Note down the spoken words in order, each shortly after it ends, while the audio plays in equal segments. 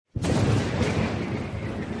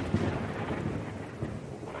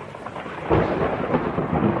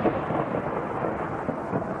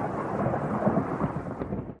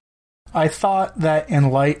I thought that in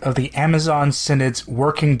light of the Amazon Synod's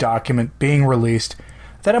working document being released,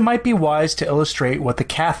 that it might be wise to illustrate what the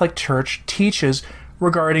Catholic Church teaches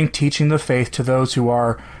regarding teaching the faith to those who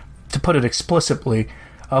are, to put it explicitly,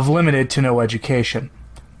 of limited to no education.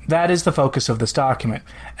 That is the focus of this document,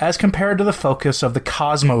 as compared to the focus of the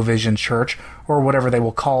Cosmovision Church, or whatever they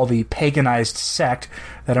will call the paganized sect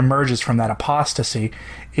that emerges from that apostasy,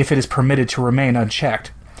 if it is permitted to remain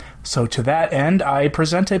unchecked. So to that end, I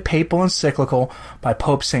present a papal encyclical by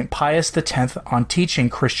Pope St. Pius X on teaching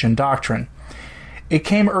Christian doctrine. It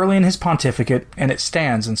came early in his pontificate, and it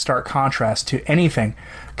stands in stark contrast to anything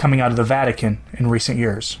coming out of the Vatican in recent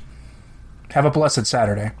years. Have a blessed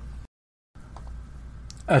Saturday.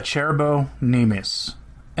 Acerbo Nimis,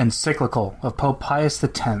 encyclical of Pope Pius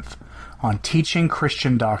X on teaching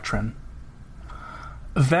Christian doctrine.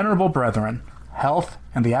 Venerable brethren, health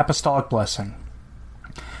and the apostolic blessing.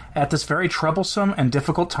 At this very troublesome and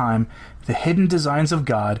difficult time, the hidden designs of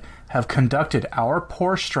God have conducted our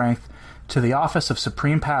poor strength to the office of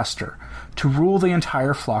Supreme Pastor, to rule the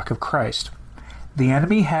entire flock of Christ. The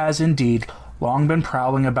enemy has, indeed, long been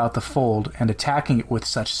prowling about the fold and attacking it with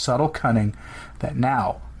such subtle cunning that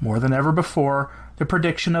now, more than ever before, the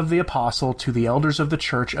prediction of the apostle to the elders of the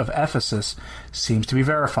church of Ephesus seems to be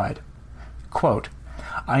verified. Quote,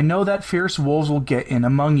 I know that fierce wolves will get in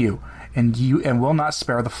among you, and will not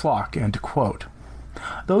spare the flock. End quote.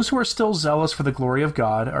 Those who are still zealous for the glory of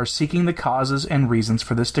God are seeking the causes and reasons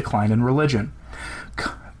for this decline in religion.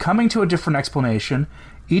 Coming to a different explanation,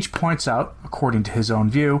 each points out, according to his own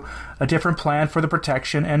view, a different plan for the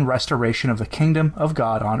protection and restoration of the kingdom of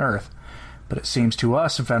God on earth. But it seems to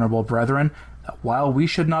us, venerable brethren, that while we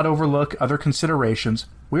should not overlook other considerations,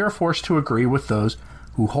 we are forced to agree with those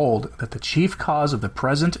who hold that the chief cause of the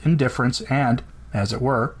present indifference and, as it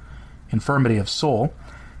were, infirmity of soul,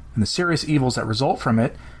 and the serious evils that result from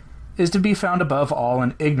it, is to be found above all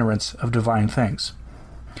in ignorance of divine things.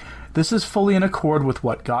 This is fully in accord with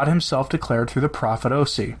what God himself declared through the prophet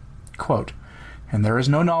Osee. Quote, and there is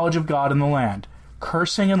no knowledge of God in the land.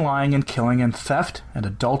 Cursing and lying and killing and theft and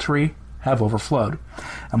adultery have overflowed,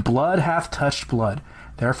 and blood hath touched blood.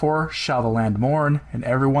 Therefore shall the land mourn, and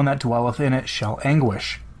every one that dwelleth in it shall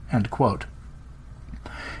anguish. End quote.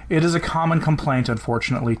 It is a common complaint,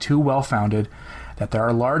 unfortunately too well-founded, that there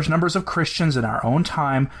are large numbers of Christians in our own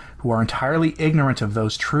time who are entirely ignorant of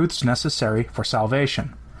those truths necessary for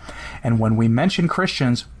salvation. And when we mention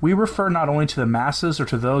Christians, we refer not only to the masses or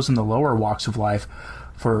to those in the lower walks of life,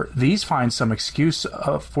 for these find some excuse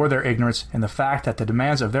for their ignorance in the fact that the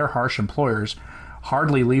demands of their harsh employers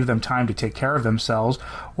hardly leave them time to take care of themselves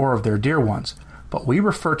or of their dear ones, but we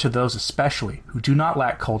refer to those especially who do not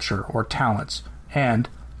lack culture or talents, and,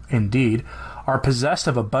 indeed, are possessed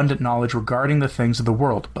of abundant knowledge regarding the things of the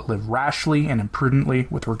world, but live rashly and imprudently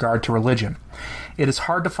with regard to religion. It is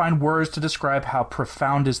hard to find words to describe how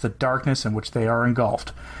profound is the darkness in which they are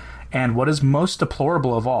engulfed, and what is most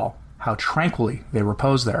deplorable of all, how tranquilly they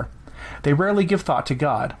repose there. They rarely give thought to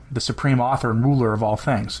God, the supreme author and ruler of all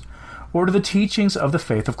things, or to the teachings of the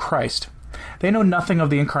faith of Christ. They know nothing of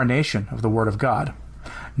the incarnation of the Word of God,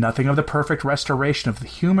 nothing of the perfect restoration of the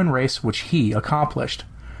human race which he accomplished.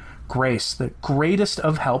 Grace, the greatest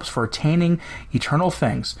of helps for attaining eternal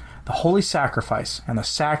things, the holy sacrifice, and the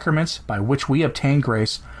sacraments by which we obtain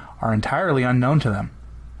grace are entirely unknown to them.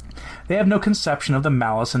 They have no conception of the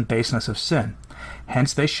malice and baseness of sin.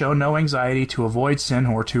 Hence they show no anxiety to avoid sin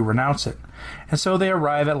or to renounce it. And so they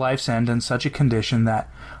arrive at life's end in such a condition that,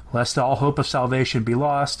 lest all hope of salvation be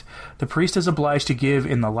lost, the priest is obliged to give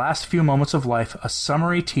in the last few moments of life a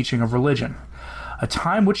summary teaching of religion, a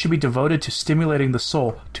time which should be devoted to stimulating the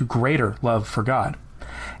soul to greater love for God.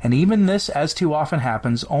 And even this, as too often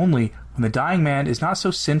happens, only when the dying man is not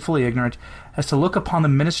so sinfully ignorant as to look upon the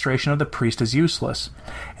ministration of the priest as useless,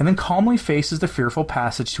 and then calmly faces the fearful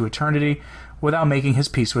passage to eternity without making his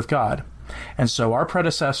peace with God. And so our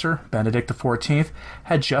predecessor, Benedict XIV,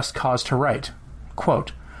 had just cause to write,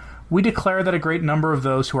 quote, we declare that a great number of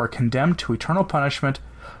those who are condemned to eternal punishment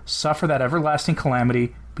suffer that everlasting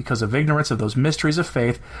calamity because of ignorance of those mysteries of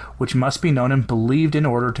faith which must be known and believed in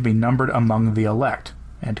order to be numbered among the elect.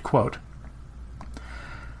 End quote.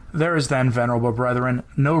 There is then, venerable brethren,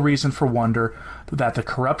 no reason for wonder that the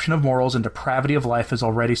corruption of morals and depravity of life is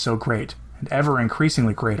already so great, and ever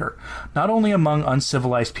increasingly greater, not only among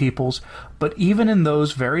uncivilized peoples, but even in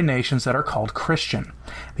those very nations that are called Christian.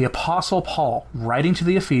 The Apostle Paul, writing to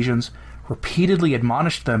the Ephesians, repeatedly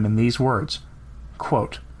admonished them in these words,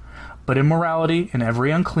 quote, but immorality and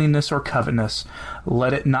every uncleanness or covetousness,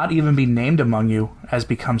 let it not even be named among you as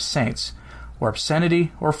becomes saints, or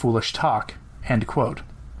obscenity or foolish talk. End quote.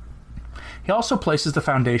 He also places the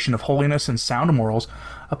foundation of holiness and sound morals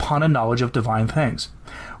upon a knowledge of divine things,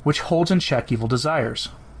 which holds in check evil desires.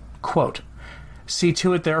 Quote, "See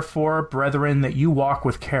to it, therefore, brethren, that you walk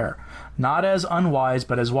with care, not as unwise,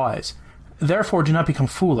 but as wise. Therefore do not become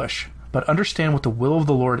foolish, but understand what the will of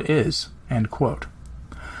the Lord is." End quote.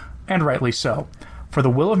 And rightly so, for the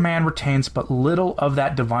will of man retains but little of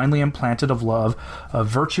that divinely implanted of love, of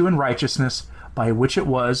virtue and righteousness, by which it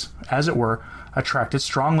was, as it were, attracted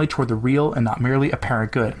strongly toward the real and not merely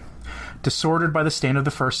apparent good. Disordered by the stain of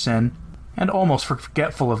the first sin, and almost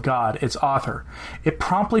forgetful of God, its author, it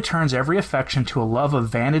promptly turns every affection to a love of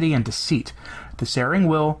vanity and deceit. This erring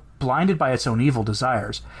will, blinded by its own evil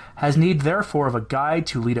desires, has need therefore of a guide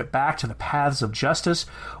to lead it back to the paths of justice,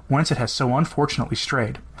 whence it has so unfortunately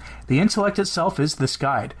strayed. The intellect itself is this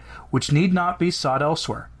guide, which need not be sought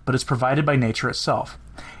elsewhere, but is provided by nature itself.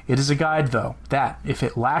 It is a guide, though, that, if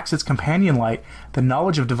it lacks its companion light, the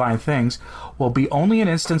knowledge of divine things, will be only an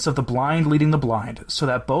instance of the blind leading the blind, so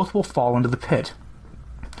that both will fall into the pit.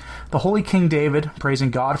 The holy King David,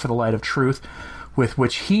 praising God for the light of truth, with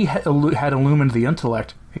which he had illumined the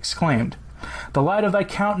intellect, exclaimed, "The light of thy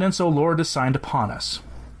countenance, O Lord, is shined upon us."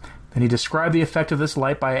 Then he described the effect of this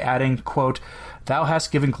light by adding, quote, "Thou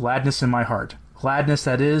hast given gladness in my heart, gladness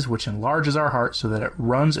that is, which enlarges our heart so that it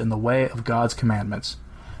runs in the way of God's commandments."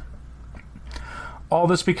 All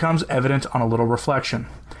this becomes evident on a little reflection.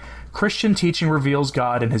 Christian teaching reveals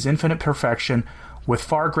God in his infinite perfection with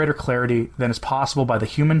far greater clarity than is possible by the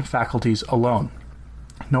human faculties alone.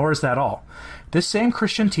 Nor is that all. This same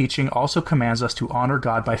Christian teaching also commands us to honor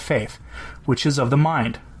God by faith, which is of the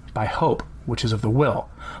mind, by hope, which is of the will,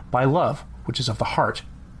 by love, which is of the heart,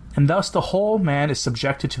 and thus the whole man is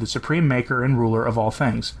subjected to the supreme maker and ruler of all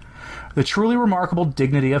things. The truly remarkable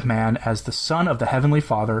dignity of man as the son of the heavenly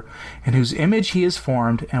Father, in whose image he is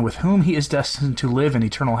formed and with whom he is destined to live in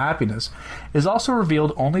eternal happiness, is also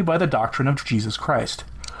revealed only by the doctrine of Jesus Christ.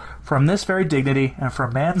 From this very dignity, and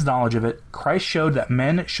from man's knowledge of it, Christ showed that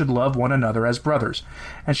men should love one another as brothers,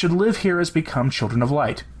 and should live here as become children of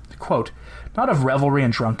light. Quote, "Not of revelry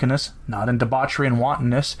and drunkenness, not in debauchery and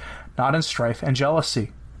wantonness, not in strife and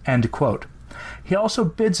jealousy." End quote. He also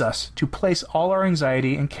bids us to place all our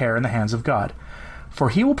anxiety and care in the hands of God, for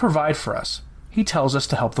he will provide for us. He tells us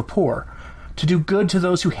to help the poor, to do good to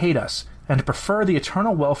those who hate us, and to prefer the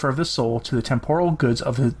eternal welfare of the soul to the temporal goods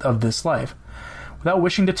of this life. Without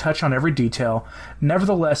wishing to touch on every detail,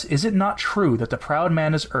 nevertheless, is it not true that the proud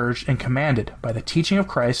man is urged and commanded by the teaching of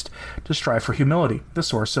Christ to strive for humility, the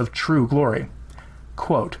source of true glory?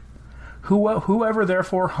 Quote, "Whoever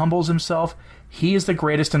therefore humbles himself, he is the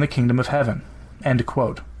greatest in the kingdom of heaven." End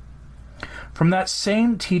quote. From that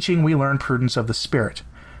same teaching we learn prudence of the Spirit,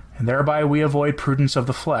 and thereby we avoid prudence of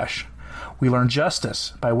the flesh. We learn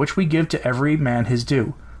justice, by which we give to every man his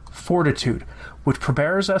due, fortitude, which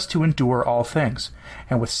prepares us to endure all things,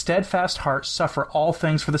 and with steadfast heart suffer all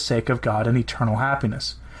things for the sake of God and eternal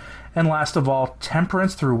happiness. And last of all,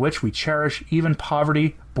 temperance, through which we cherish even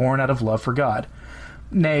poverty born out of love for God.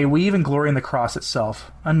 Nay, we even glory in the cross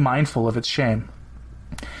itself, unmindful of its shame.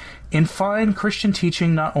 In fine, Christian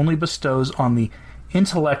teaching not only bestows on the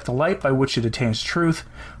intellect the light by which it attains truth,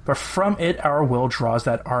 but from it our will draws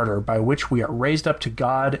that ardor by which we are raised up to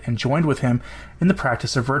God and joined with him in the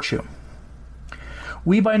practice of virtue.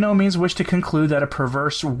 We by no means wish to conclude that a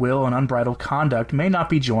perverse will and unbridled conduct may not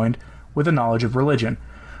be joined with a knowledge of religion.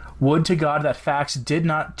 Would to God that facts did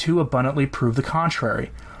not too abundantly prove the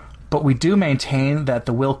contrary. But we do maintain that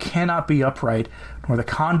the will cannot be upright, nor the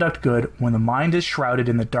conduct good, when the mind is shrouded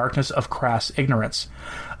in the darkness of crass ignorance.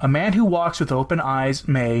 A man who walks with open eyes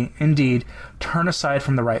may, indeed, turn aside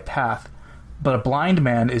from the right path, but a blind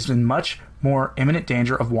man is in much more imminent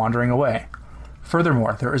danger of wandering away.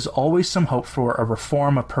 Furthermore, there is always some hope for a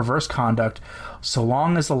reform of perverse conduct, so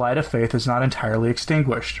long as the light of faith is not entirely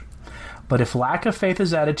extinguished. But if lack of faith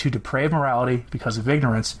is added to depraved morality because of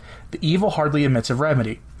ignorance, the evil hardly admits of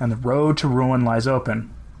remedy, and the road to ruin lies open.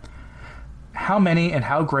 How many and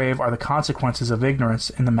how grave are the consequences of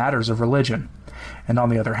ignorance in the matters of religion? And on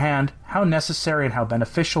the other hand, how necessary and how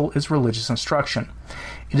beneficial is religious instruction?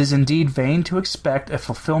 It is indeed vain to expect a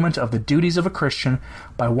fulfillment of the duties of a Christian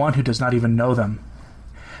by one who does not even know them.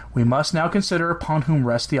 We must now consider upon whom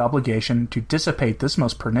rests the obligation to dissipate this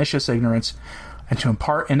most pernicious ignorance, and to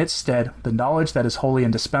impart in its stead the knowledge that is wholly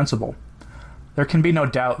indispensable. There can be no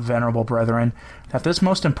doubt, venerable brethren, that this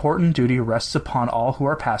most important duty rests upon all who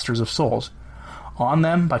are pastors of souls. On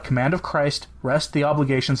them, by command of Christ, rest the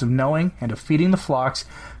obligations of knowing and of feeding the flocks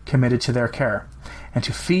committed to their care. And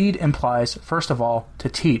to feed implies, first of all, to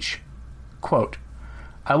teach. Quote,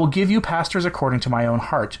 "I will give you pastors according to my own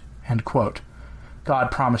heart." End quote.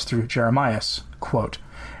 God promised through Jeremiah, quote,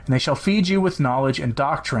 "And they shall feed you with knowledge and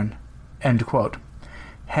doctrine," end quote.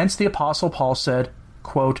 Hence the Apostle Paul said,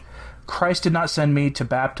 quote, "Christ did not send me to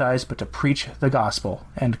baptize, but to preach the gospel,"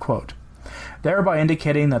 end quote, thereby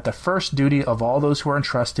indicating that the first duty of all those who are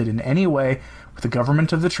entrusted in any way with the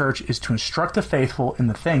government of the church is to instruct the faithful in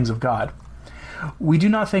the things of God. We do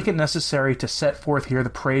not think it necessary to set forth here the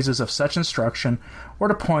praises of such instruction or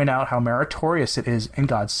to point out how meritorious it is in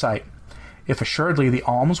God's sight. If assuredly the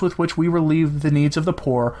alms with which we relieve the needs of the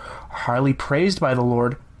poor are highly praised by the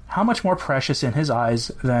Lord, how much more precious in his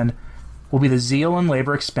eyes, then, will be the zeal and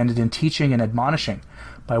labor expended in teaching and admonishing,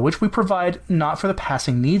 by which we provide not for the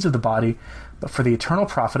passing needs of the body, but for the eternal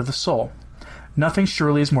profit of the soul. Nothing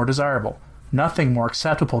surely is more desirable, nothing more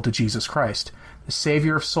acceptable to Jesus Christ, the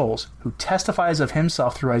Savior of souls, who testifies of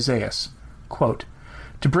himself through Isaiah, quote,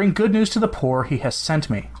 "To bring good news to the poor he has sent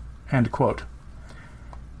me," end quote.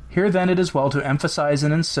 Here then it is well to emphasize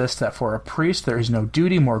and insist that for a priest there is no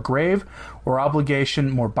duty more grave or obligation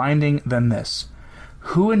more binding than this.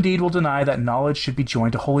 Who indeed will deny that knowledge should be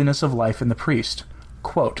joined to holiness of life in the priest?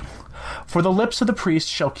 Quote, "For the lips of the priest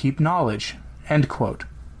shall keep knowledge," end quote.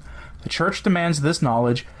 The church demands this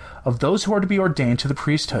knowledge of those who are to be ordained to the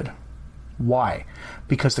priesthood. Why?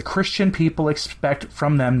 Because the Christian people expect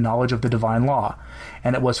from them knowledge of the divine law,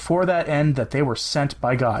 and it was for that end that they were sent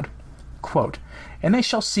by God. Quote, "And they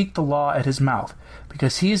shall seek the law at his mouth,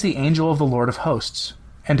 because he is the angel of the Lord of hosts,"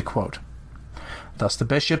 end quote. Thus the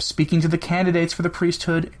bishop, speaking to the candidates for the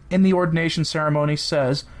priesthood in the ordination ceremony,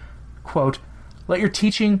 says, quote, "Let your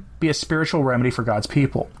teaching be a spiritual remedy for God's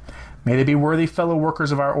people. May they be worthy fellow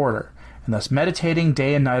workers of our order, and thus meditating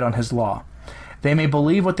day and night on his law. They may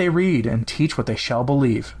believe what they read and teach what they shall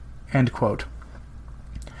believe," end quote.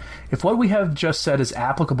 If what we have just said is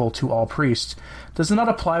applicable to all priests, does it not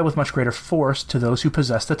apply with much greater force to those who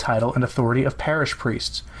possess the title and authority of parish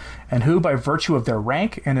priests, and who, by virtue of their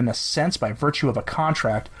rank and in a sense by virtue of a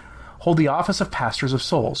contract, hold the office of pastors of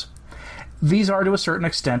souls? These are to a certain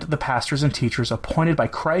extent the pastors and teachers appointed by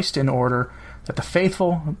Christ in order that the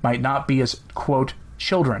faithful might not be as, quote,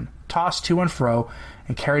 "children, tossed to and fro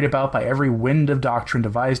and carried about by every wind of doctrine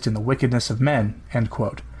devised in the wickedness of men," end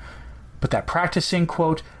quote, but that practicing,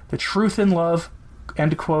 quote, "the truth in love,"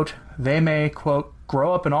 end quote, they may, quote,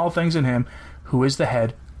 "grow up in all things in him who is the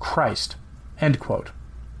head, Christ," end quote.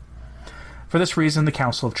 For this reason, the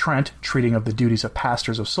Council of Trent, treating of the duties of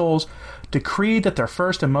pastors of souls, decreed that their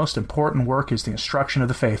first and most important work is the instruction of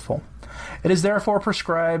the faithful. It is therefore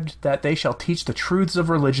prescribed that they shall teach the truths of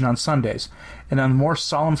religion on Sundays, and on more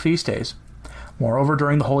solemn feast days. Moreover,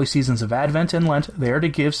 during the holy seasons of Advent and Lent, they are to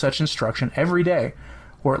give such instruction every day,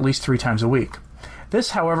 or at least 3 times a week.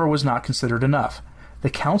 This, however, was not considered enough. The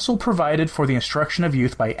council provided for the instruction of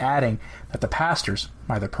youth by adding that the pastors,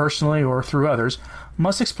 either personally or through others,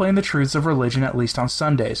 must explain the truths of religion at least on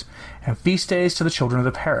Sundays and feast days to the children of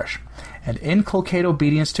the parish, and inculcate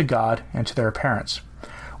obedience to God and to their parents.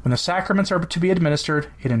 When the sacraments are to be administered,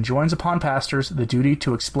 it enjoins upon pastors the duty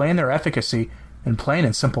to explain their efficacy in plain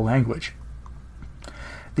and simple language.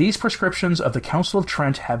 These prescriptions of the Council of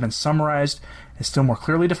Trent have been summarized and still more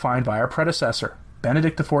clearly defined by our predecessor,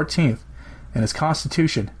 Benedict XIV, in his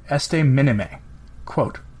constitution, Este Minime.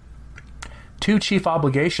 Quote, "2 chief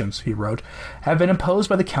obligations," he wrote, "have been imposed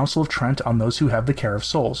by the Council of Trent on those who have the care of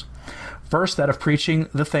souls. First, that of preaching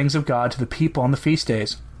the things of God to the people on the feast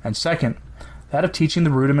days, and second, that of teaching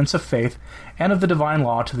the rudiments of faith and of the divine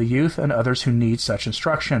law to the youth and others who need such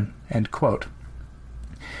instruction." End quote.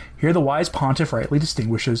 Here the wise pontiff rightly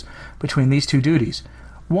distinguishes between these 2 duties.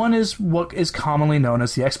 One is what is commonly known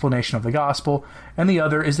as the explanation of the gospel, and the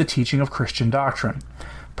other is the teaching of Christian doctrine.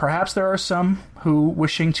 Perhaps there are some who,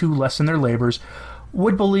 wishing to lessen their labors,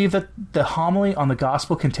 would believe that the homily on the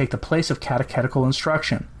gospel can take the place of catechetical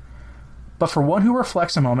instruction. But for one who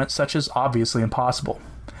reflects a moment, such is obviously impossible.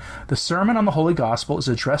 The sermon on the Holy Gospel is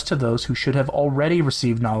addressed to those who should have already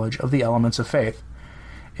received knowledge of the elements of faith.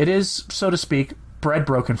 It is, so to speak, bread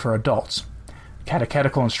broken for adults.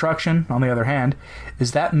 Catechetical instruction, on the other hand,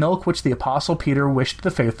 is that milk which the Apostle Peter wished the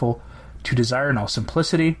faithful to desire in all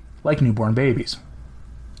simplicity, like newborn babies.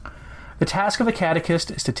 The task of the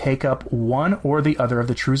catechist is to take up one or the other of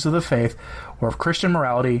the truths of the faith or of Christian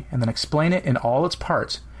morality and then explain it in all its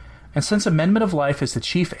parts. And since amendment of life is the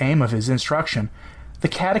chief aim of his instruction, the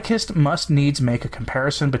catechist must needs make a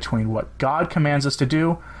comparison between what God commands us to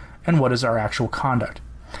do and what is our actual conduct.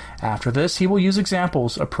 After this, he will use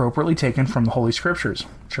examples appropriately taken from the Holy Scriptures,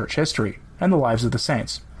 church history, and the lives of the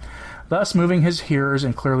saints, thus moving his hearers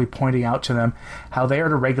and clearly pointing out to them how they are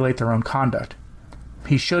to regulate their own conduct.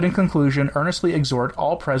 He should, in conclusion, earnestly exhort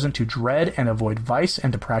all present to dread and avoid vice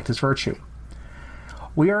and to practice virtue.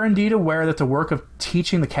 We are indeed aware that the work of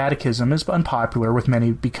teaching the catechism is unpopular with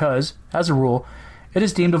many because, as a rule, it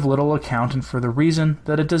is deemed of little account and for the reason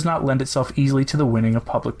that it does not lend itself easily to the winning of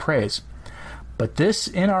public praise. But this,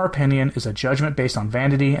 in our opinion, is a judgment based on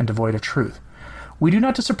vanity and devoid of truth. We do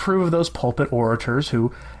not disapprove of those pulpit orators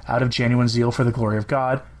who, out of genuine zeal for the glory of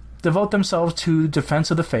God, devote themselves to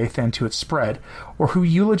defense of the faith and to its spread, or who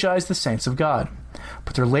eulogize the saints of God.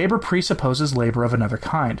 But their labor presupposes labor of another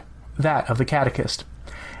kind, that of the catechist.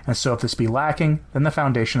 And so if this be lacking, then the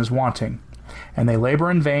foundation is wanting, and they labor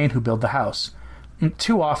in vain who build the house. And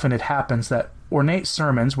too often it happens that ornate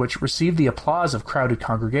sermons, which receive the applause of crowded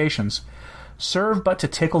congregations, serve but to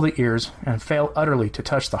tickle the ears and fail utterly to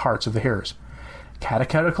touch the hearts of the hearers.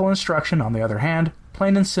 Catechetical instruction, on the other hand,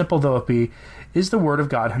 plain and simple though it be, is the word of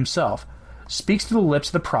God himself, speaks to the lips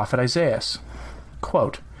of the prophet Isaiah.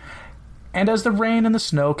 Quote, "And as the rain and the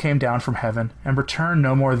snow came down from heaven, and return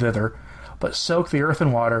no more thither, but soak the earth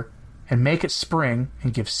in water, and make it spring,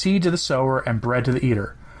 and give seed to the sower and bread to the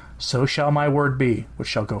eater, so shall my word be, which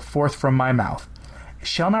shall go forth from my mouth. It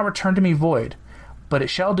shall not return to me void, but it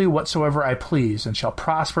shall do whatsoever I please, and shall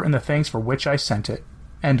prosper in the things for which I sent it."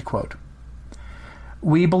 End quote.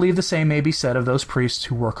 We believe the same may be said of those priests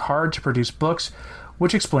who work hard to produce books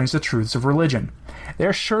which explains the truths of religion. They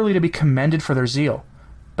are surely to be commended for their zeal.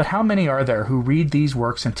 But how many are there who read these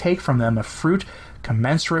works and take from them a fruit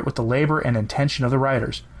commensurate with the labor and intention of the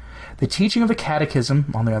writers? The teaching of the Catechism,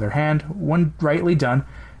 on the other hand, when rightly done,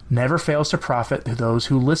 never fails to profit those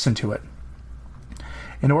who listen to it.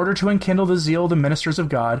 In order to enkindle the zeal of the ministers of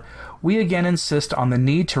God, we again insist on the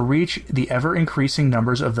need to reach the ever-increasing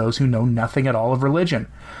numbers of those who know nothing at all of religion,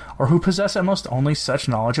 or who possess at most only such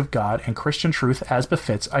knowledge of God and Christian truth as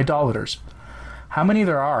befits idolaters. How many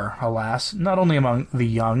there are, alas, not only among the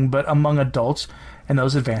young, but among adults and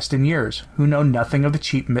those advanced in years, who know nothing of the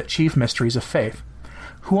chief mysteries of faith,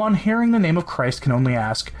 who on hearing the name of Christ can only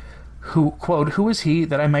ask, "Who, quote, who is he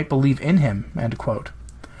that I might believe in him?" End quote.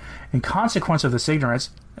 In consequence of this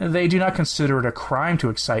ignorance, they do not consider it a crime to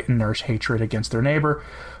excite and nourish hatred against their neighbor,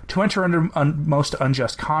 to enter into most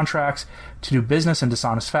unjust contracts, to do business in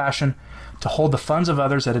dishonest fashion, to hold the funds of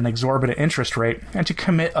others at an exorbitant interest rate, and to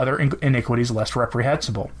commit other iniquities less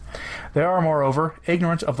reprehensible. They are, moreover,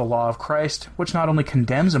 ignorant of the law of Christ, which not only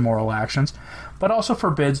condemns immoral actions, but also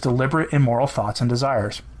forbids deliberate immoral thoughts and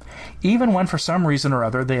desires. Even when for some reason or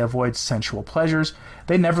other they avoid sensual pleasures,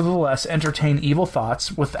 they nevertheless entertain evil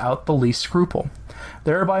thoughts without the least scruple,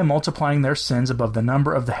 thereby multiplying their sins above the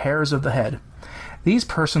number of the hairs of the head. These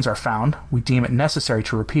persons are found, we deem it necessary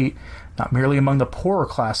to repeat, not merely among the poorer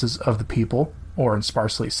classes of the people, or in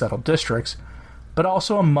sparsely settled districts, but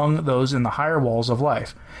also among those in the higher walls of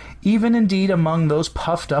life, even indeed among those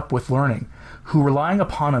puffed up with learning, who, relying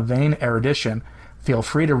upon a vain erudition, feel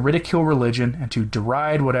free to ridicule religion and to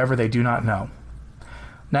deride whatever they do not know.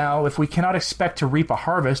 Now, if we cannot expect to reap a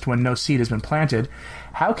harvest when no seed has been planted,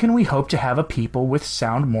 how can we hope to have a people with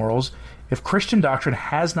sound morals if Christian doctrine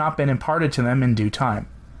has not been imparted to them in due time?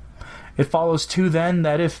 It follows, too, then,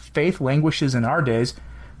 that if faith languishes in our days,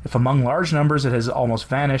 if among large numbers it has almost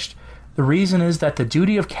vanished, the reason is that the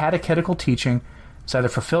duty of catechetical teaching is either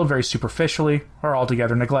fulfilled very superficially or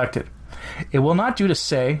altogether neglected. It will not do to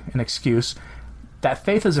say, in excuse, that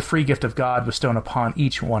faith is a free gift of God bestowed upon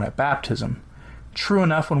each one at baptism. True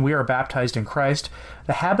enough, when we are baptized in Christ,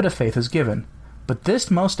 the habit of faith is given. But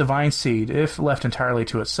this most divine seed, if left entirely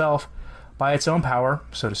to itself, by its own power,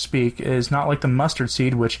 so to speak, is not like the mustard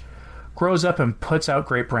seed which grows up and puts out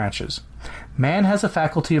great branches. Man has the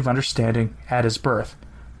faculty of understanding at his birth,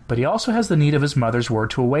 but he also has the need of his mother's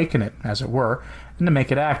word to awaken it, as it were, and to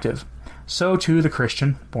make it active. So, too, the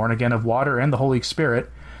Christian, born again of water and the Holy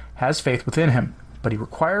Spirit, has faith within him, but he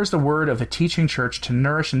requires the word of the teaching church to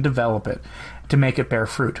nourish and develop it, to make it bear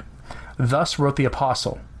fruit. Thus wrote the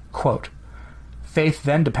apostle, quote, "Faith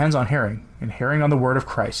then depends on hearing, and hearing on the word of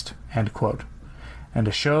Christ." End quote. And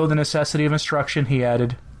to show the necessity of instruction, he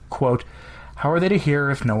added, quote, "How are they to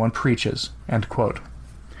hear if no one preaches?" End quote.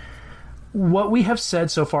 What we have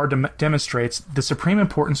said so far demonstrates the supreme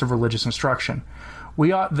importance of religious instruction.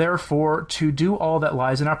 We ought, therefore, to do all that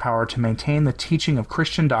lies in our power to maintain the teaching of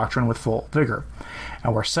Christian doctrine with full vigor,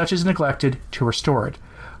 and where such is neglected, to restore it.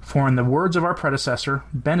 For in the words of our predecessor,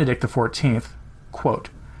 Benedict XIV, quote,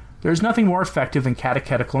 "There is nothing more effective than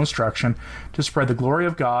catechetical instruction to spread the glory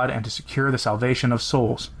of God and to secure the salvation of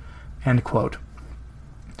souls." End quote.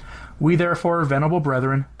 We therefore, venerable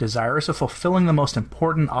brethren, desirous of fulfilling the most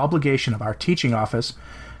important obligation of our teaching office,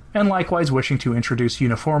 and likewise wishing to introduce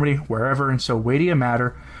uniformity wherever in so weighty a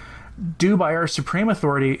matter, do by our supreme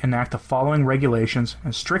authority enact the following regulations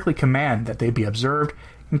and strictly command that they be observed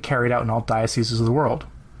and carried out in all dioceses of the world.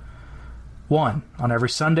 1. On every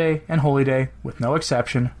Sunday and holy day, with no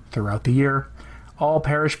exception, throughout the year, all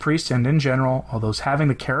parish priests and in general, all those having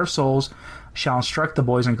the care of souls, shall instruct the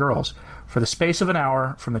boys and girls, for the space of an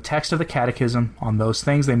hour, from the text of the Catechism, on those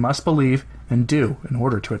things they must believe and do in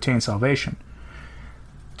order to attain salvation.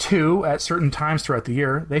 2. At certain times throughout the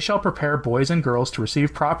year, they shall prepare boys and girls to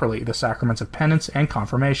receive properly the sacraments of penance and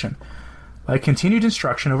confirmation, by continued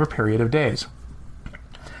instruction over a period of days.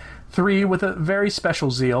 3. With a very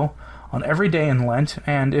special zeal, on every day in Lent,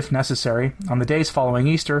 and, if necessary, on the days following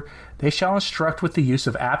Easter, they shall instruct with the use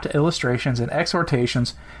of apt illustrations and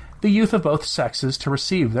exhortations the youth of both sexes to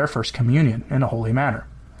receive their first communion in a holy manner.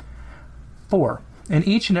 4. In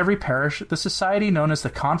each and every parish, the society known as the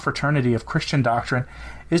Confraternity of Christian Doctrine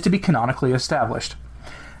is to be canonically established.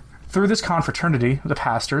 Through this confraternity, the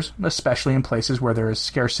pastors, especially in places where there is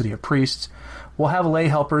scarcity of priests, will have lay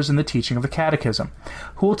helpers in the teaching of the Catechism,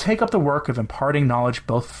 who will take up the work of imparting knowledge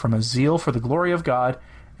both from a zeal for the glory of God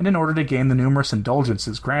and in order to gain the numerous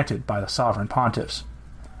indulgences granted by the sovereign pontiffs.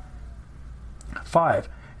 5.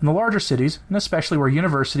 In the larger cities, and especially where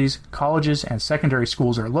universities, colleges, and secondary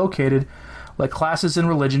schools are located, let classes in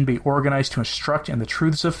religion be organized to instruct in the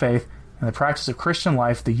truths of faith and the practice of Christian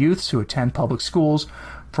life the youths who attend public schools,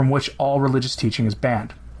 from which all religious teaching is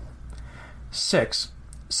banned. 6.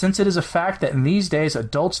 Since it is a fact that in these days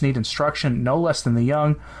adults need instruction no less than the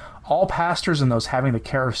young, all pastors and those having the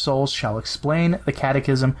care of souls shall explain the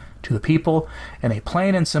Catechism to the people in a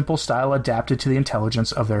plain and simple style adapted to the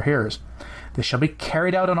intelligence of their hearers. This shall be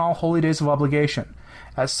carried out on all holy days of obligation,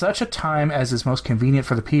 at such a time as is most convenient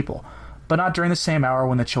for the people, but not during the same hour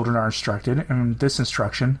when the children are instructed, and this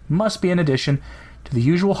instruction must be in addition to the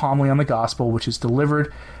usual homily on the Gospel which is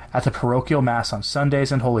delivered at the parochial Mass on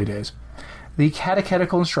Sundays and holy days. The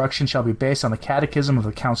catechetical instruction shall be based on the Catechism of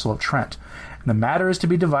the Council of Trent, and the matter is to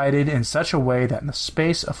be divided in such a way that in the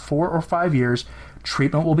space of 4 or 5 years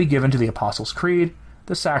treatment will be given to the Apostles' Creed,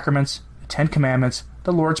 the sacraments, the Ten Commandments,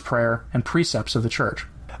 the Lord's Prayer, and precepts of the Church.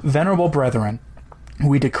 Venerable brethren,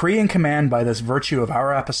 we decree and command by this virtue of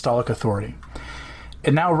our apostolic authority.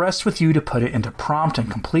 It now rests with you to put it into prompt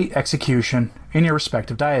and complete execution in your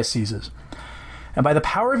respective dioceses, and by the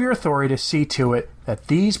power of your authority to see to it that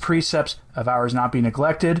these precepts of ours not be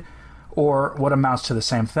neglected, or what amounts to the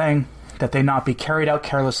same thing, that they not be carried out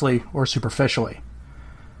carelessly or superficially.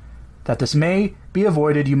 That this may be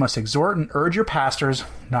avoided, you must exhort and urge your pastors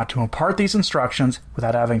not to impart these instructions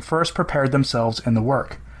without having first prepared themselves in the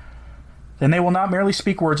work. Then they will not merely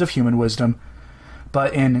speak words of human wisdom,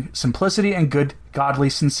 but in simplicity and good godly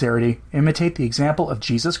sincerity imitate the example of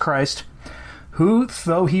Jesus Christ, who,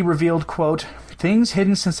 though he revealed, quote, things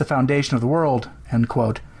hidden since the foundation of the world, end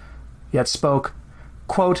quote, yet spoke,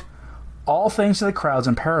 quote, all things to the crowds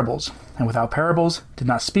in parables, and without parables did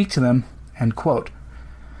not speak to them, end quote.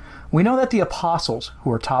 We know that the apostles, who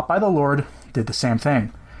were taught by the Lord, did the same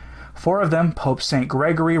thing. 4 of them, Pope St.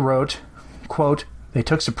 Gregory wrote, quote, they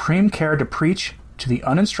took supreme care to preach to the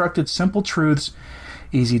uninstructed simple truths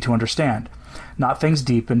easy to understand, not things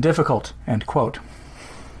deep and difficult, end quote.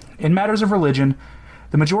 In matters of religion,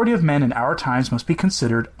 the majority of men in our times must be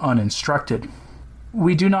considered uninstructed.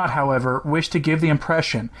 We do not, however, wish to give the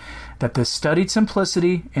impression that this studied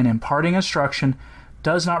simplicity in imparting instruction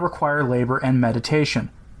does not require labor and meditation.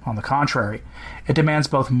 On the contrary, it demands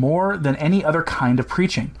both more than any other kind of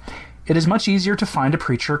preaching. It is much easier to find a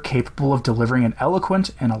preacher capable of delivering an eloquent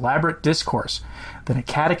and elaborate discourse than a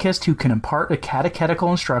catechist who can impart a catechetical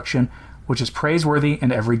instruction which is praiseworthy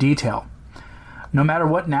in every detail. No matter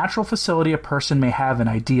what natural facility a person may have in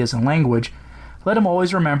ideas and language, let him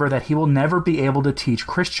always remember that he will never be able to teach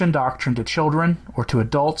Christian doctrine to children or to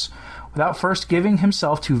adults without first giving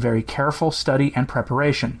himself to very careful study and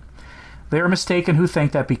preparation. They are mistaken who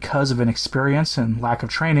think that because of inexperience and lack of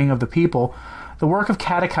training of the people, the work of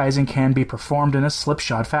catechizing can be performed in a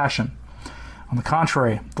slipshod fashion. On the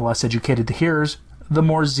contrary, the less educated the hearers, the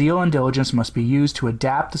more zeal and diligence must be used to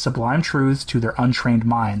adapt the sublime truths to their untrained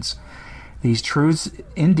minds. These truths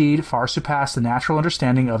indeed far surpass the natural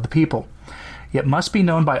understanding of the people, yet must be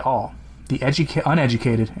known by all, the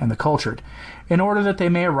uneducated and the cultured, in order that they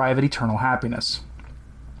may arrive at eternal happiness.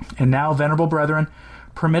 And now, venerable brethren,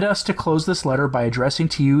 permit us to close this letter by addressing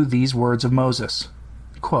to you these words of Moses.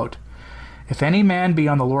 Quote, if any man be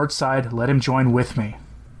on the Lord's side, let him join with me.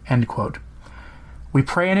 End quote. We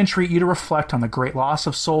pray and entreat you to reflect on the great loss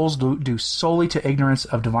of souls due solely to ignorance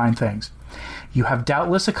of divine things. You have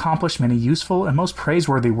doubtless accomplished many useful and most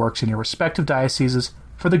praiseworthy works in your respective dioceses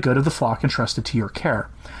for the good of the flock entrusted to your care.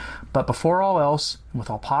 But before all else, with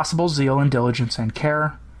all possible zeal and diligence and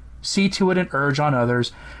care, see to it and urge on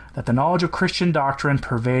others that the knowledge of Christian doctrine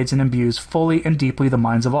pervades and imbues fully and deeply the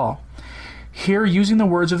minds of all. Here, using the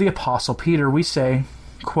words of the Apostle Peter, we say,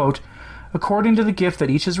 quote, according to the gift that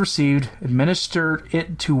each has received, administer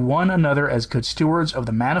it to one another as good stewards of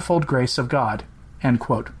the manifold grace of God. End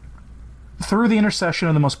quote. Through the intercession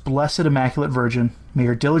of the most blessed Immaculate Virgin, may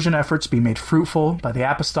your diligent efforts be made fruitful by the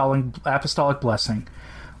apostolic blessing,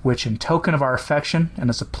 which, in token of our affection and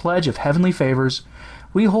as a pledge of heavenly favors,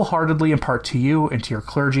 we wholeheartedly impart to you and to your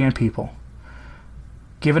clergy and people.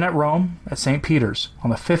 Given at Rome, at St. Peter's, on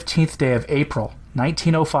the 15th day of April,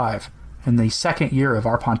 1905, in the second year of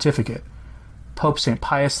our pontificate, Pope St.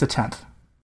 Pius X.